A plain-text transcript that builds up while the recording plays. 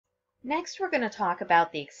Next, we're going to talk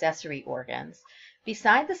about the accessory organs.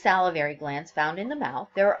 Beside the salivary glands found in the mouth,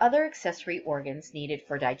 there are other accessory organs needed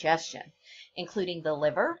for digestion, including the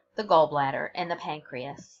liver, the gallbladder, and the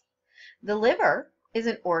pancreas. The liver is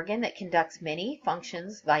an organ that conducts many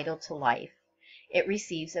functions vital to life. It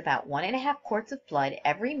receives about 1.5 quarts of blood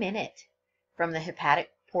every minute from the hepatic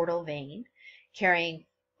portal vein, carrying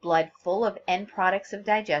blood full of end products of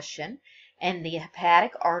digestion, and the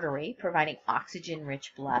hepatic artery providing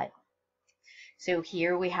oxygen-rich blood. So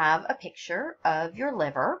here we have a picture of your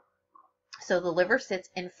liver. So the liver sits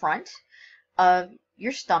in front of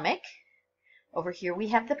your stomach. Over here we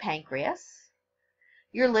have the pancreas.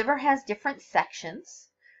 Your liver has different sections.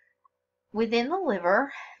 Within the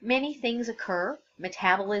liver, many things occur: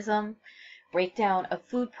 metabolism, breakdown of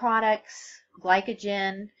food products,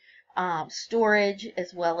 glycogen, storage,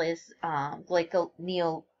 as well as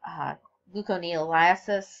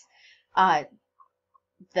gluconeolysis,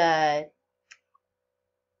 the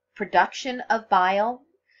production of bile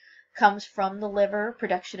comes from the liver.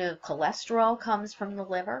 Production of cholesterol comes from the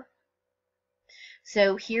liver.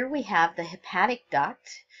 So here we have the hepatic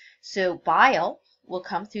duct. So bile will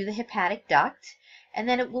come through the hepatic duct, and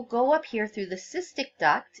then it will go up here through the cystic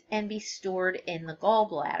duct and be stored in the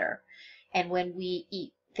gallbladder. And when we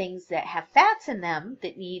eat things that have fats in them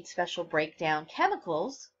that need special breakdown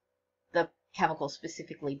chemicals, the chemical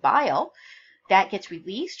specifically bile, that gets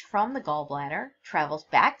released from the gallbladder, travels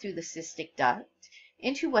back through the cystic duct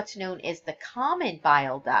into what's known as the common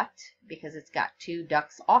bile duct, because it's got 2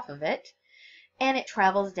 ducts off of it, and it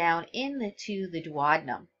travels down into the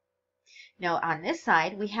duodenum. Now on this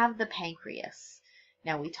side we have the pancreas.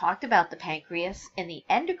 Now we talked about the pancreas and the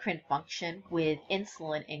endocrine function with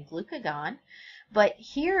insulin and glucagon, but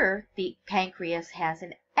here the pancreas has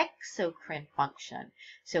an exocrine function.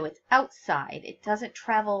 So it's outside. It doesn't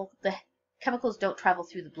travel, the chemicals don't travel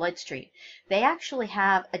through the bloodstream. They actually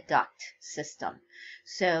have a duct system.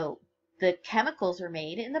 So the chemicals are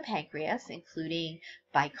made in the pancreas, including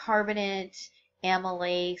bicarbonate,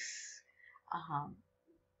 amylase,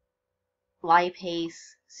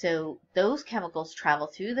 lipase. So those chemicals travel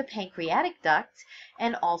through the pancreatic duct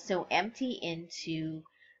and also empty into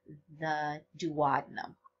the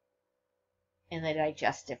duodenum in the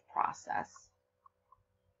digestive process.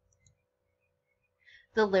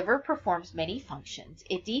 The liver performs many functions.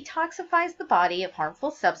 It detoxifies the body of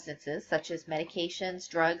harmful substances such as medications,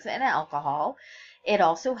 drugs, and alcohol. It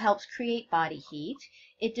also helps create body heat.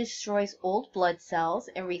 It destroys old blood cells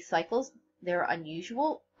and recycles their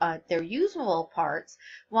usable parts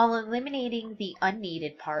while eliminating the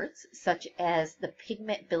unneeded parts, such as the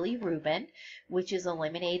pigment bilirubin, which is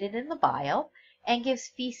eliminated in the bile and gives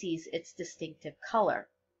feces its distinctive color.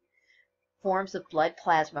 Forms of blood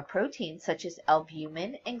plasma proteins such as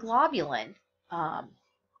albumin and globulin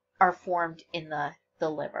are formed in the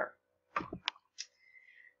liver.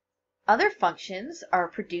 Other functions are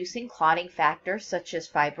producing clotting factors such as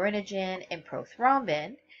fibrinogen and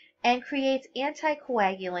prothrombin, and creates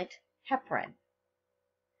anticoagulant heparin.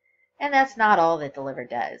 And that's not all that the liver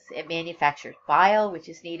does. It manufactures bile, which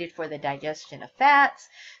is needed for the digestion of fats,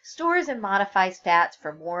 stores and modifies fats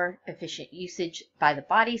for more efficient usage by the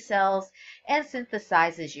body cells, and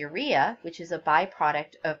synthesizes urea, which is a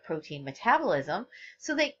byproduct of protein metabolism,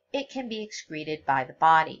 so that it can be excreted by the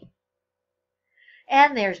body.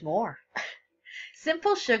 And there's more.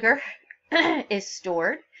 Simple sugar is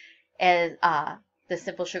stored as the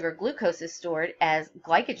simple sugar glucose is stored as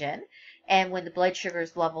glycogen, and when the blood sugar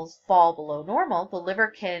levels fall below normal, the liver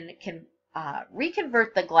can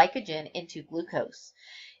reconvert the glycogen into glucose.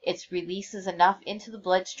 It releases enough into the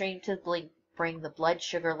bloodstream to bring the blood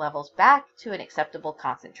sugar levels back to an acceptable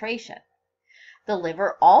concentration. The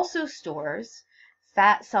liver also stores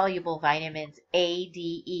fat-soluble vitamins A,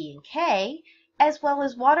 D, E, and K, as well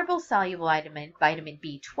as water-soluble vitamin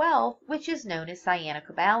B12, which is known as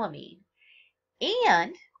cyanocobalamin.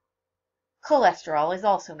 And cholesterol is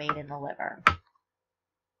also made in the liver.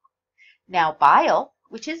 Now, bile,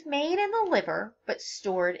 which is made in the liver but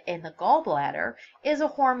stored in the gallbladder, is a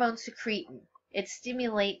hormone secretin. It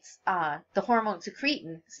stimulates, the hormone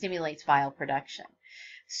secretin stimulates bile production.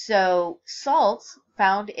 So salts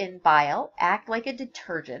found in bile act like a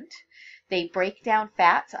detergent. They break down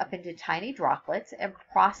fats up into tiny droplets and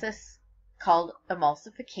process called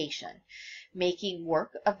emulsification, making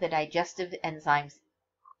work of the digestive enzymes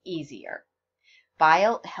easier.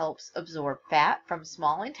 Bile helps absorb fat from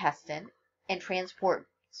small intestine and transports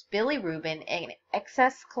bilirubin and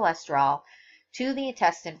excess cholesterol to the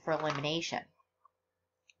intestine for elimination.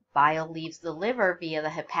 Bile leaves the liver via the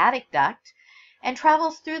hepatic duct and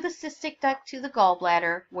travels through the cystic duct to the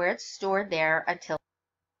gallbladder, where it's stored there until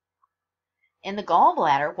In the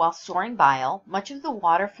gallbladder, while storing bile, much of the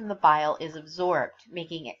water from the bile is absorbed,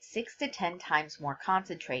 making it 6 to 10 times more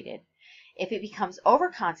concentrated. If it becomes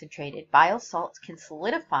overconcentrated, bile salts can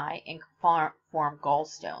solidify and form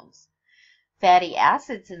gallstones. Fatty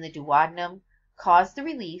acids in the duodenum cause the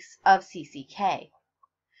release of CCK.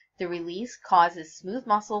 The release causes smooth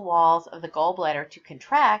muscle walls of the gallbladder to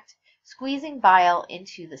contract, squeezing bile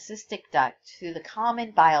into the cystic duct through the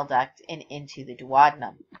common bile duct and into the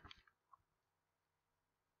duodenum.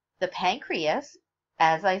 The pancreas,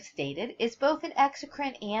 as I've stated, is both an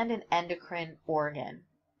exocrine and an endocrine organ.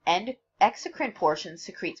 Exocrine portion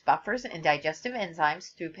secretes buffers and digestive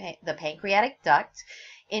enzymes through the pancreatic duct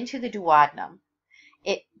into the duodenum.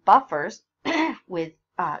 It buffers with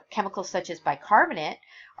chemicals such as bicarbonate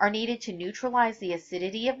are needed to neutralize the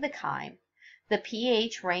acidity of the chyme, the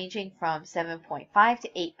pH ranging from 7.5 to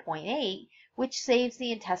 8.8, which saves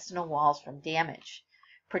the intestinal walls from damage.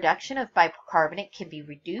 Production of bicarbonate can be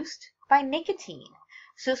reduced by nicotine,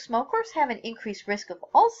 so smokers have an increased risk of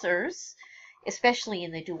ulcers, especially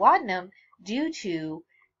in the duodenum, due to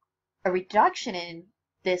a reduction in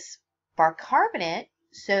this bicarbonate,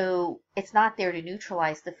 so it's not there to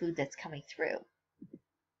neutralize the food that's coming through.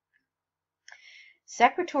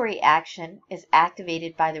 Secretory action is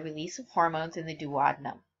activated by the release of hormones in the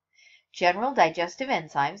duodenum. General digestive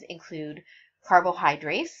enzymes include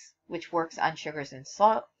carbohydrase, which works on sugars and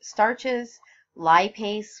starches,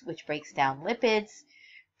 lipase, which breaks down lipids,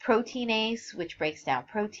 proteinase, which breaks down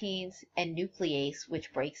proteins, and nuclease,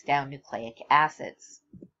 which breaks down nucleic acids.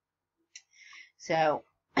 So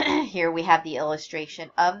here we have the illustration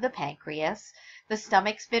of the pancreas. The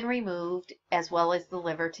stomach's been removed as well as the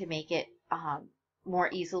liver to make it more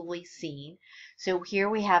easily seen. So here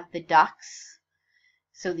we have the ducts.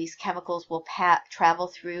 So these chemicals will travel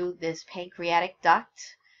through this pancreatic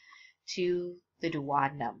duct to the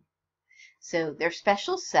duodenum. So they're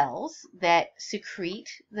special cells that secrete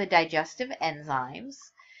the digestive enzymes,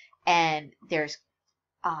 and there's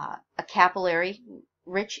a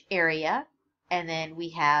capillary-rich area, and then we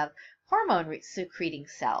have hormone-secreting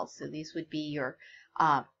cells. So these would be your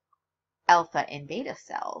alpha and beta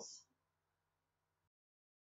cells.